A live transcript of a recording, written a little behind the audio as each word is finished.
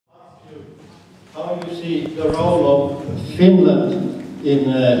How you see the role of Finland in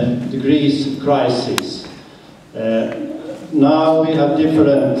the Greece crisis? Now we have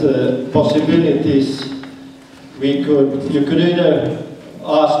different possibilities. You could either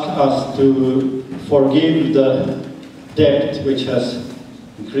ask us to forgive the debt which has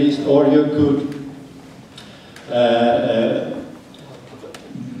increased, or you could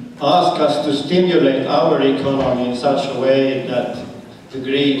ask us to stimulate our economy in such a way that the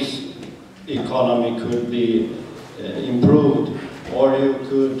Greece economy could be improved, or you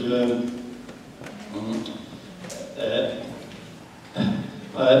could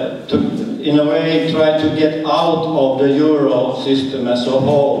in a way try to get out of the euro system as a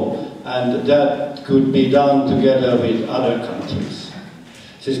whole, and that could be done together with other countries.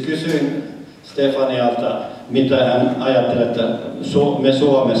 Siis kysyin Stefanialta, mitä hän ajattelee, että me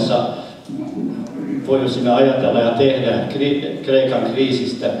Suomessa voisimme ajatella ja tehdä Kreikan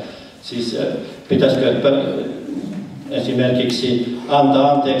kriisistä. Siis pitäisikö esimerkiksi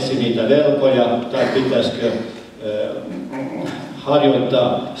antaa anteeksi niitä velkoja, tai pitäisikö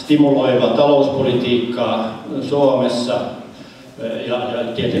harjoittaa stimuloivaa talouspolitiikkaa Suomessa ja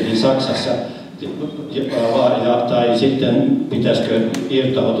tietenkin Saksassa, tai sitten pitäisikö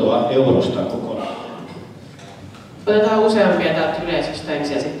irtautua eurosta kokonaan? Otetaan useampia täältä yleisöstä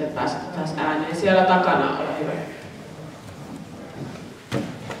ensin ja sitten pääset taas ääneen. Siellä takana, ole hyvä.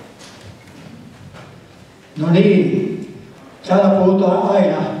 No niin, täällä puhutaan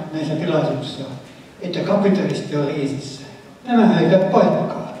aina näissä tilaisuuksissa, että kapitalisti on kriisissä. Nämä eivät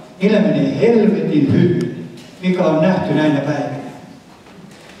paikkaa. Niillä menee helvetin hyvin, mikä on nähty näinä päivinä.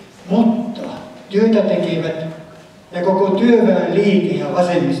 Mutta työtä tekevät ja koko työväenliike ja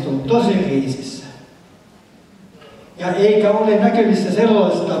vasemmisto on tosi kriisissä. Ja eikä ole näkyvissä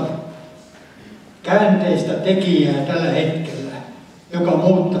sellaista käänteistä tekijää tällä hetkellä, joka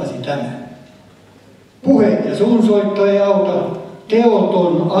muuttaisi tämän. Puhe ja suunsoitto ei auta. Teot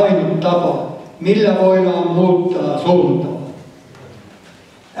on ainut tapa, millä voidaan muuttaa suuntaa.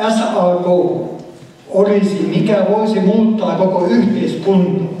 SAK olisi, mikä voisi muuttaa koko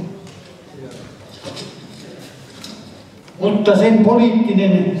yhteiskuntaa. Mutta sen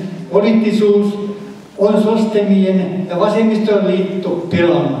poliittisuus on sostemien ja vasemmistoliitto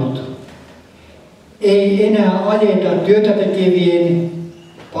pilannut. Ei enää ajeta työtä tekevien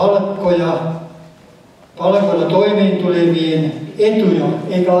palkoilla toimeen tulevien etuja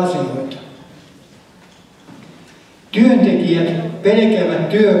eikä asioita. Työntekijät pelkäävät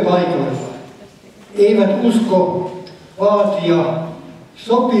työpaikoilla, eivät usko vaatia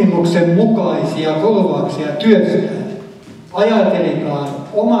sopimuksen mukaisia korvauksia työstään. Ajatelikaan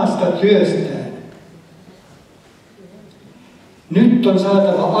omasta työstään. Nyt on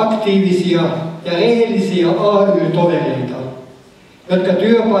saatava aktiivisia ja rehellisiä AY-tovereita, jotka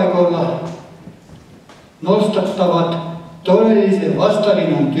työpaikoilla nostattavat todellisen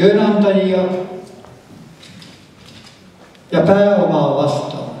vastarinnan työnantajia ja pääomaa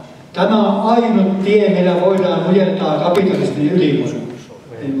vastaan. Tämä on ainut tie, millä voidaan nujertaa kapitalismin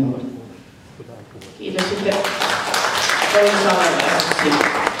ylivoimaa. Kiitos sitten.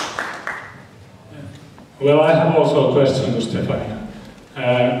 Well, I have also a question to Stefania.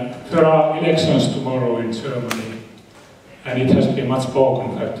 There are elections tomorrow in Germany, and it has been much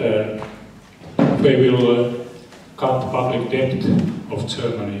spoken that they will cut the public debt of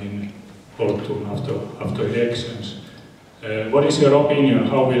Germany in autumn after elections. What is your opinion?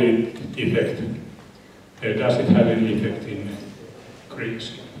 How will it affect? Does it have any effect in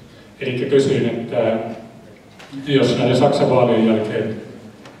Greece? Eli kysyin, että jos näiden Saksan vaalien jälkeen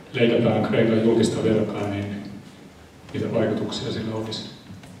leikataan Kreikan julkista velkaa, niin mitä vaikutuksia sillä olisi?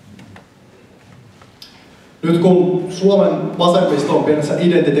 Nyt kun Suomen vasemmisto on pienessä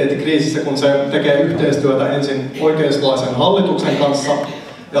identiteettikriisissä, kun se tekee yhteistyötä ensin oikeistolaisen hallituksen kanssa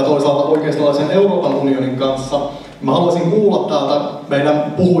ja toisaalta oikeistolaisen Euroopan unionin kanssa, mä haluaisin kuulla täältä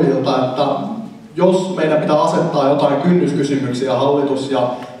meidän puhujilta, että jos meidän pitää asettaa jotain kynnyskysymyksiä hallitus- ja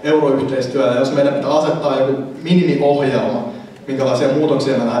euroyhteistyö, ja jos meidän pitää asettaa joku minimiohjelma, minkälaisia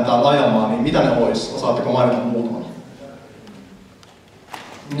muutoksia me lähdetään ajamaan, niin mitä ne olisi? Osaatteko mainita muutaman?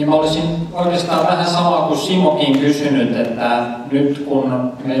 Niin mä olisin oikeastaan vähän samaa kuin Simokin kysynyt, että nyt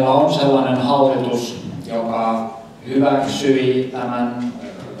kun meillä on sellainen hallitus, joka hyväksyi tämän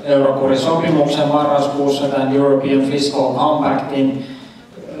eurokurisopimuksen marraskuussa, tämän European Fiscal Compactin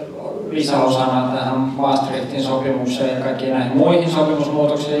lisäosana tähän Maastrichtin sopimukseen ja kaikkiin näihin muihin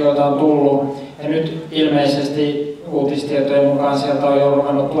sopimusmuutoksiin, joita on tullut. Ja nyt ilmeisesti uutistietojen mukaan sieltä on jo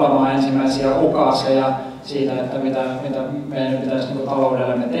ruvennut tulemaan ensimmäisiä ukaaseja siitä, että mitä meidän pitäisi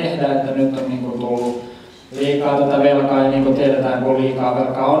taloudellemme tehdä, että nyt on tullut liikaa tätä velkaa, ja niin kuin tiedetään, kun liikaa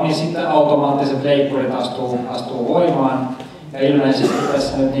velkaa on, niin sitten automaattiset leikkurit astuu voimaan. Ja ilmeisesti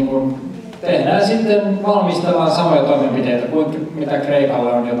tässä nyt niin kuin tehdään sitten, valmistellaan samoja toimenpiteitä kuin mitä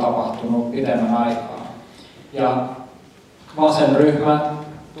Kreikalle on jo tapahtunut pidemmän aikaa. Ja vasenryhmä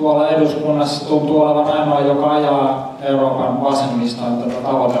tuolla eduskunnassa tuntuu olevan ainoa, joka ajaa Euroopan vasemmiston tätä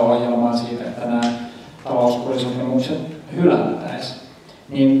tavoiteohjelmaa siitä, että nämä talouskurisopimukset hylättäisiin.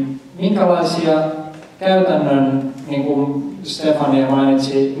 Niin minkälaisia käytännön, niin kuin Stefania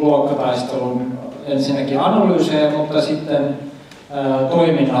mainitsi, luokkataistelun ensinnäkin analyysejä, mutta sitten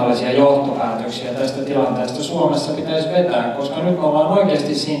toiminnallisia johtopäätöksiä tästä tilanteesta Suomessa pitäisi vetää, koska nyt me ollaan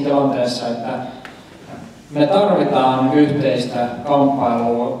oikeasti siinä tilanteessa, että me tarvitaan yhteistä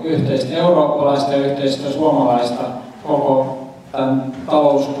kamppailua, yhteistä eurooppalaista ja yhteistä suomalaista koko tämän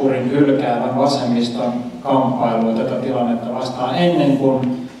talouskurin hylkäävän vasemmiston kamppailua tätä tilannetta vastaan ennen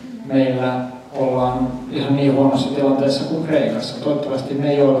kuin meillä ollaan ihan niin huonossa tilanteessa kuin Kreikassa. Toivottavasti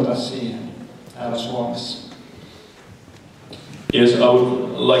me ei jouduta siihen täällä Suomessa. Yes, I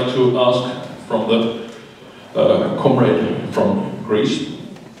would like to ask from the comrade from Greece.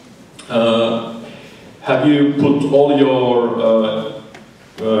 Have you put all your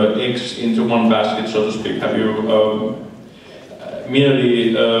eggs into one basket, so to speak? Have you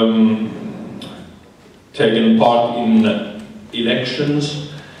merely taken part in elections,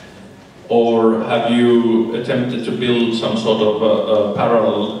 or have you attempted to build some sort of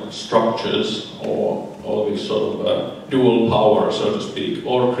parallel structures or this sort of dual power, so to speak,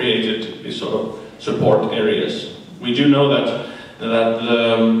 or created these sort of support areas? We do know that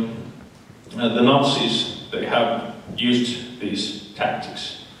the Nazis, they have used these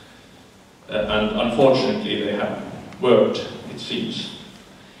tactics, and unfortunately they have worked, it seems.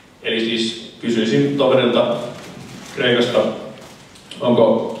 Eli siis kysyisin toverilta Kreikasta,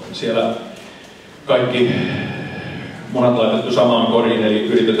 onko siellä kaikki munat laitettu samaan koriin, eli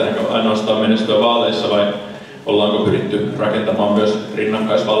yritetäänkö ainoastaan menestyä vaaleissa vai ollaanko pyritty rakentamaan myös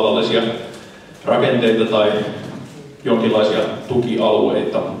rinnakkaisvallallisia rakenteita tai jonkinlaisia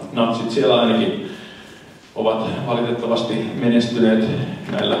tukialueita. Natsit siellä ainakin ovat valitettavasti menestyneet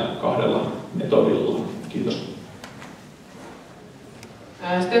näillä kahdella metodilla. Kiitos.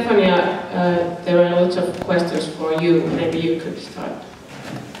 Stefania, there are lots of questions for you. Maybe you could start.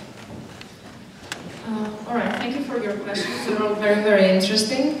 All right, thank you for your questions. They're all very, very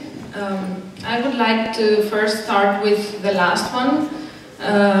interesting. I would like to first start with the last one.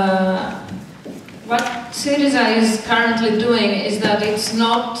 What Syriza is currently doing is that it's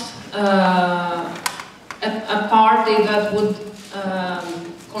not a party that would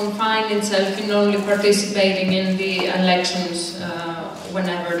confine itself in only participating in the elections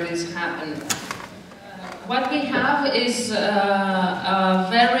whenever this happens. What we have is a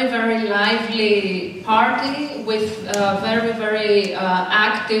very, very lively party with very, very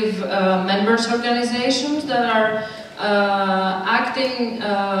active members organizations that are acting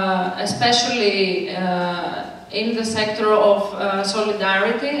especially in the sector of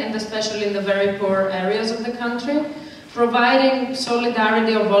solidarity and especially in the very poor areas of the country, providing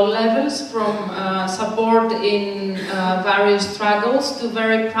solidarity of all levels, from support in various struggles to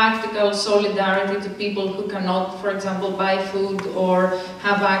very practical solidarity to people who cannot, for example, buy food or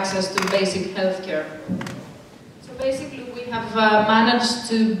have access to basic healthcare. So basically we have managed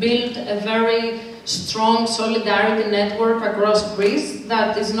to build a very strong solidarity network across Greece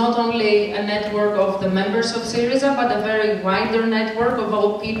that is not only a network of the members of Syriza, but a very wider network of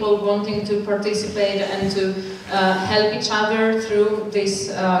all people wanting to participate and to help each other through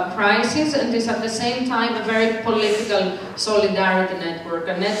this crisis, and is at the same time a very political solidarity network,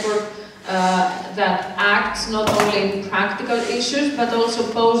 a network that acts not only in practical issues but also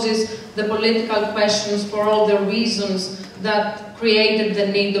poses the political questions for all the reasons that created the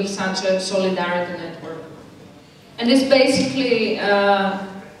need of such a solidarity network. And it's basically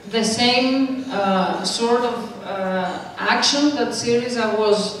the same sort of action that Syriza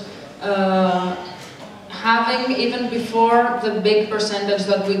was having even before the big percentage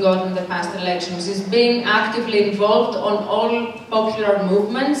that we got in the past elections. Is being actively involved on all popular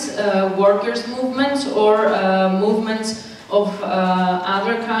movements, workers' movements, or movements of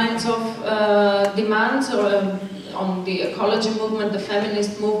other kinds of demands, or on the ecology movement, the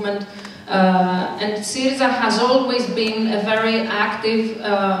feminist movement, and Syriza has always been a very active,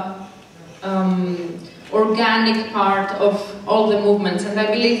 organic part of all the movements, and I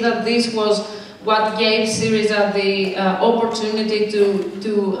believe that this was what gave Syriza the opportunity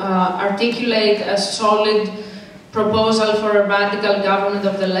to articulate a solid proposal for a radical government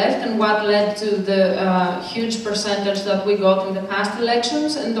of the left and what led to the huge percentage that we got in the past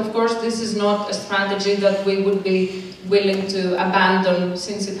elections. And of course this is not a strategy that we would be willing to abandon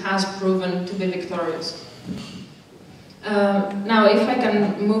since it has proven to be victorious. Now if I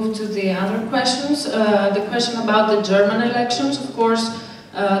can move to the other questions. The question about the German elections, of course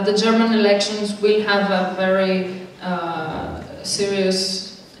the German elections will have a very serious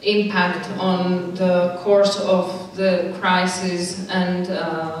impact on the course of the crisis and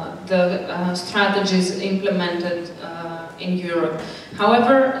the strategies implemented in Europe.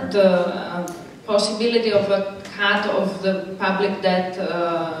 However, the possibility of a cut of the public debt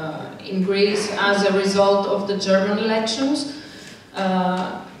in Greece as a result of the German elections,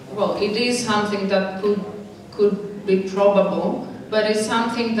 well, it is something that could be probable, but it's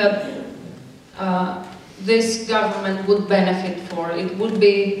something that this government would benefit for. It would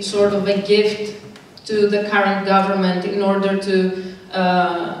be sort of a gift to the current government in order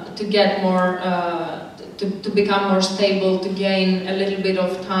to get more, to become more stable, to gain a little bit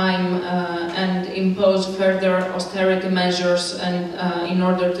of time and impose further austerity measures and in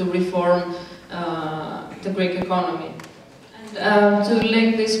order to reform the Greek economy. And to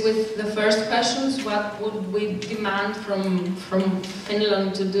link this with the first questions, what would we demand from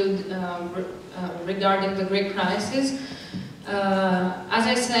Finland to do regarding the Greek crisis? As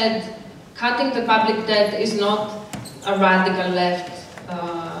I said, cutting the public debt is not a radical left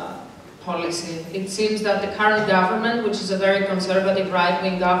policy. It seems that the current government, which is a very conservative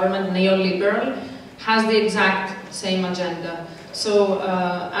right-wing government, neoliberal, has the exact same agenda. So,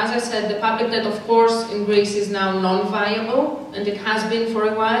 as I said, the public debt, of course, in Greece is now non-viable, and it has been for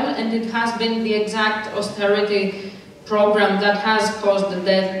a while, and it has been the exact austerity program that has caused the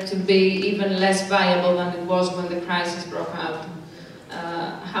debt to be even less viable than it was when the crisis broke out.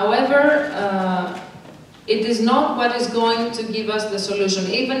 However, it is not what is going to give us the solution.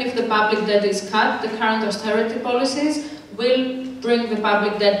 Even if the public debt is cut, the current austerity policies will bring the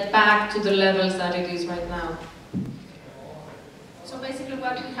public debt back to the levels that it is right now. So basically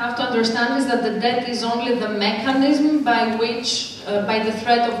what we have to understand is that the debt is only the mechanism by which, by the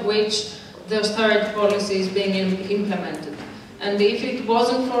threat of which the austerity policy is being implemented. And if it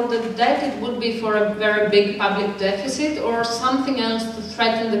wasn't for the debt, it would be for a very big public deficit or something else to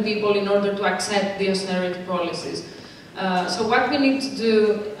threaten the people in order to accept the austerity policies. So what we need to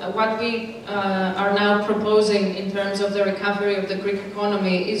do, what we are now proposing in terms of the recovery of the Greek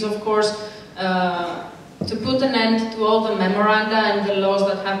economy is, of course, to put an end to all the memoranda and the laws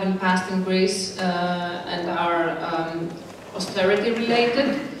that have been passed in Greece and are austerity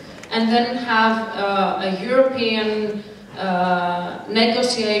related, and then have a European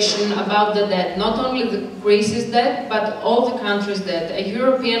negotiation about the debt, not only the Greece's debt, but all the countries' debt. A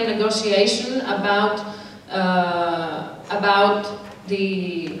European negotiation about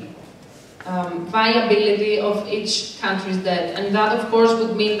the viability of each country's debt. And that, of course,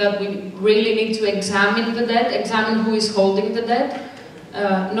 would mean that we really need to examine the debt, examine who is holding the debt.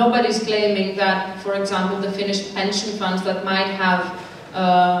 Nobody's claiming that, for example, the Finnish pension funds that might have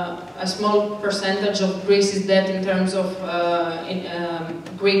a small percentage of Greece's debt in terms of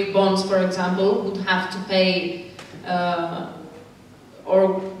Greek bonds, for example, would have to pay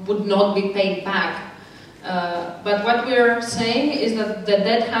or would not be paid back. But what we're saying is that the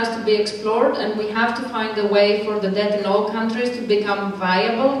debt has to be explored, and we have to find a way for the debt in all countries to become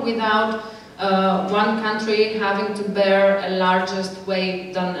viable without one country having to bear a largest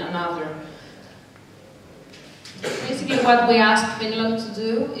weight than another. Basically what we ask Finland to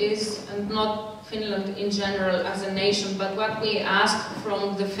do is, and not Finland in general as a nation, but what we ask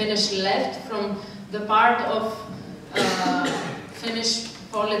from the Finnish left, from the part of Finnish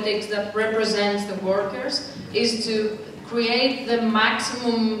politics that represents the workers, is to create the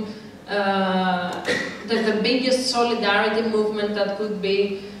maximum, the biggest solidarity movement that could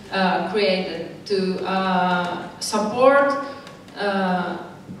be created to support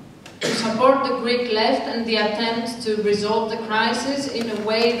the Greek left and the attempt to resolve the crisis in a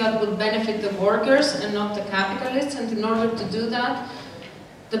way that would benefit the workers and not the capitalists. And in order to do that,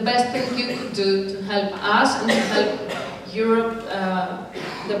 the best thing you could do to help us and to help Europe,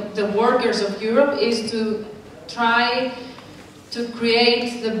 the workers of Europe, is to try to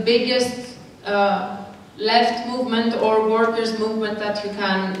create the biggest left movement or workers movement that you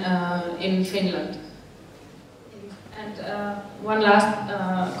can in Finland. And one last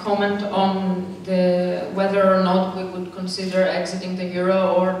comment on whether or not we would consider exiting the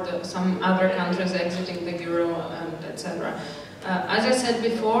euro or some other countries exiting the euro, and etc. As I said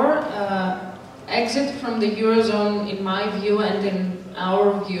before, exit from the eurozone, in my view and in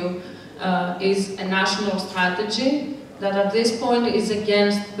our view, is a national strategy that at this point is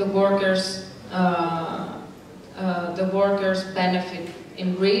against the workers' benefit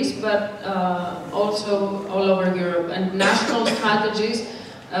in Greece, but also all over Europe. And national strategies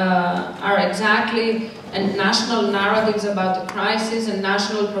are exactly, and national narratives about the crisis and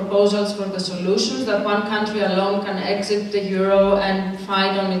national proposals for the solutions, that one country alone can exit the euro and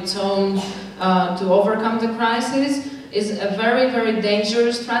fight on its own to overcome the crisis, is a very, very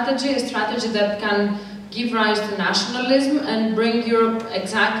dangerous strategy, a strategy that can give rise to nationalism and bring Europe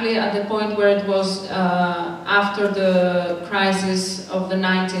exactly at the point where it was after the crisis of the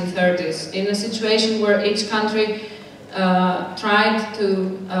 1930s, in a situation where each country tried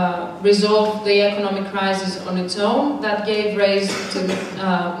to resolve the economic crisis on its own. That gave rise to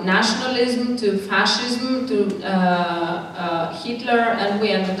nationalism, to fascism, to Hitler, and we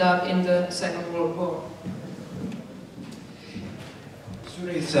ended up in the Second World War.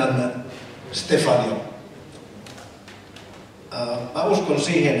 Syrizan Stefania. Mä uskon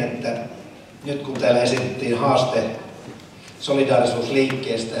siihen, että nyt kun täällä esitettiin haaste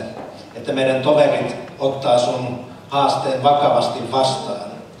solidaarisuusliikkeestä, että meidän toverit ottaa sun haasteen vakavasti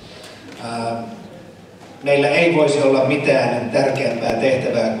vastaan. Meillä ei voisi olla mitään tärkeämpää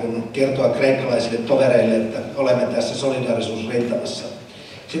tehtävää kuin kertoa kreikkalaisille tovereille, että olemme tässä solidaarisuusrintamassa.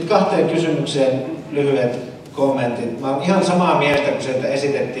 Sitten 2 kysymykseen lyhyet kommentit. Mä oon ihan samaa mieltä, kun sieltä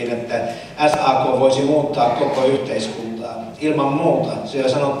esitettiin, että SAK voisi muuttaa koko yhteiskuntaa. Ilman muuta. Siellä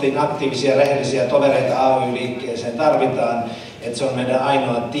sanottiin, aktiivisia, rehellisiä tovereita AY-liikkeeseen tarvitaan, että se on meidän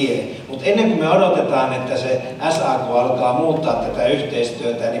ainoa tie. Mutta ennen kuin me odotetaan, että se SAK alkaa muuttaa tätä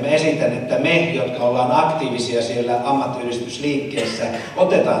yhteistyötä, niin mä esitän, että me, jotka ollaan aktiivisia siellä ammattiyhdistysliikkeessä,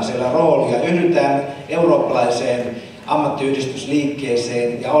 otetaan siellä roolia, yhdytään eurooppalaiseen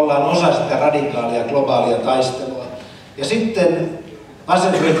ammattiyhdistysliikkeeseen ja ollaan osa sitä radikaalia globaalia taistelua. Ja sitten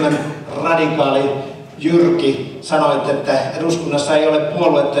vasenryhmän radikaali Jyrki sanoit, että eduskunnassa ei ole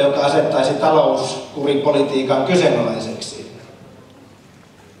puoluetta, joka asettaisi talouskuripolitiikan kyseenalaiseksi.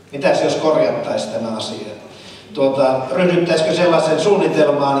 Mitäs jos korjattaisiin tämä asia? Ryhdyttäisikö sellaisen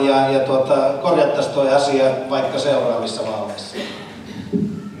suunnitelmaan ja korjattaisiin tuo asia vaikka seuraavissa vaaleissa?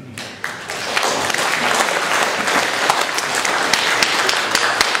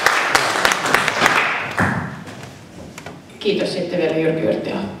 Kiitos sitten vielä Jyrki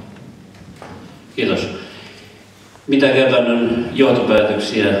Yrttiaho. Kiitos. Mitä käytännön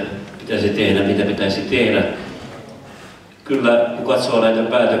johtopäätöksiä pitäisi tehdä, mitä pitäisi tehdä? Kyllä, kun katsoo näitä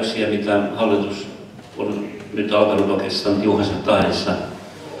päätöksiä, mitä hallitus on nyt alkanut oikeastaan tiuhassa tahdissa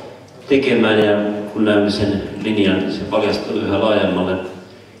tekemään, ja kun näemme sen linjan, se paljastuu yhä laajemmalle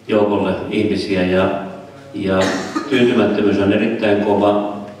joukolle ihmisiä, ja tyytymättömyys on erittäin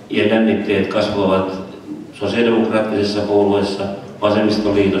kova, ja jännitteet kasvavat sosiaalidemokraattisessa puolueessa,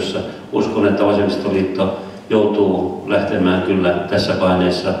 vasemmistoliitossa. Uskon, että vasemmistoliitto joutuu lähtemään kyllä tässä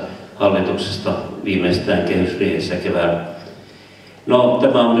paineessa hallituksesta viimeistään kehysriihessä keväällä. No,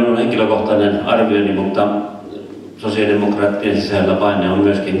 tämä on minun henkilökohtainen arvioni, mutta sosiaalidemokraattien sisällä paine on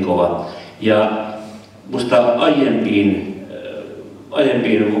myöskin kova. Ja minusta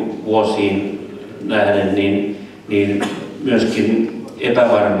aiempiin vuosiin nähden, niin myöskin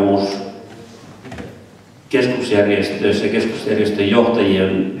epävarmuus keskusjärjestöissä ja keskusjärjestöjen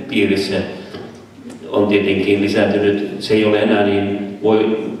johtajien piirissä on tietenkin lisääntynyt. Se ei ole enää niin,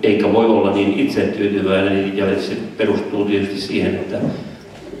 eikä voi olla niin itsetyytyväinen, ja se perustuu tietysti siihen, että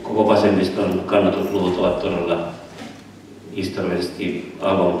koko vasemmiston kannatusluvut ovat todella historiallisesti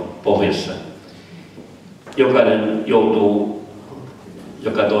aallon pohjassa. Jokainen joutuu,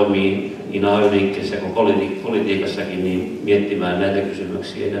 joka toimii niin AY-liikkeessä kuin politiikassakin, niin miettimään näitä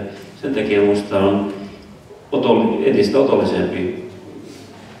kysymyksiä. Ja sen takia minusta on entistä otollisempi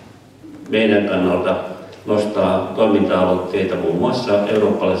meidän kannalta nostaa toiminta-aloitteita muun muassa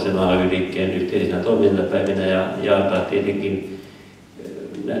eurooppalaisen AY-liikkeen yhteisenä toimintapäivinä ja antaa tietenkin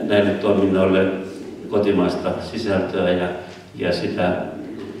näille toiminnoille kotimaista sisältöä ja sitä,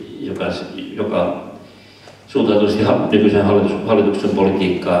 joka suuntautuisi nykyisen hallituksen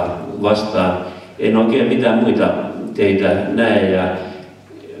politiikkaa vastaan. En oikein mitään muita teitä näe, ja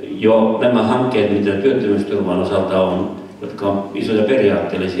jo nämä hankkeet, mitä työttömyysturvan osalta on, jotka on isoja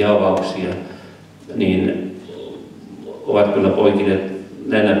periaatteellisia avauksia, niin ovat kyllä poikineet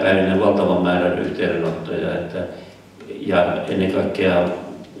näinä päivinä valtavan määrän yhteydenottoja, ja ennen kaikkea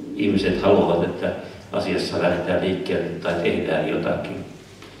ihmiset haluavat, että asiassa lähdetään liikkeelle tai tehdään jotakin.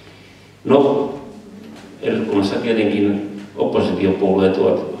 No, eduskunnassa tietenkin oppositiopuolueet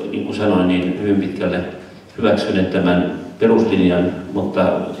ovat, niin kuin sanoin, niin hyvin pitkälle hyväksyneet tämän peruslinjan,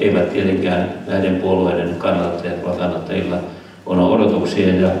 mutta eivät tietenkään näiden puolueiden kannattajat, vaan kannattajilla on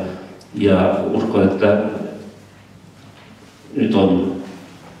odotuksia, Ja uskon, että nyt on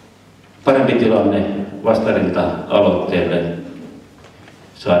parempi tilanne vastarinta-aloitteelle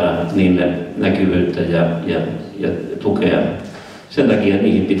saada niille näkyvyyttä ja tukea. Sen takia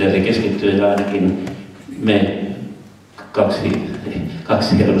niihin pitäisi keskittyä ja ainakin me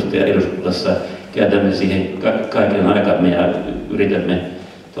kaksi edustajaa eduskunnassa käytämme siihen kaiken aikamme ja yritämme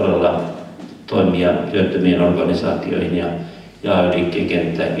todella toimia työttömien organisaatioihin ja AY-liikkeen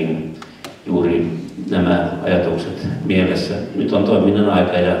kenttääkin juuri nämä ajatukset mielessä. Nyt on toiminnan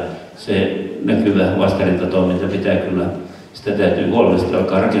aika ja se näkyvä vastarintatoiminta pitää kyllä, sitä täytyy huolellisesti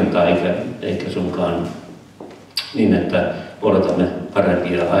alkaa rakentaa eikä sunkaan niin, että odotamme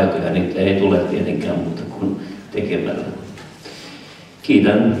parempia aikoja. Niitä ei tule tietenkään muuta kuin tekemällä.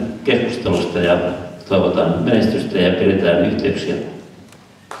 Kiitän keskustelusta ja toivotan menestystä ja pidetään yhteyksiä.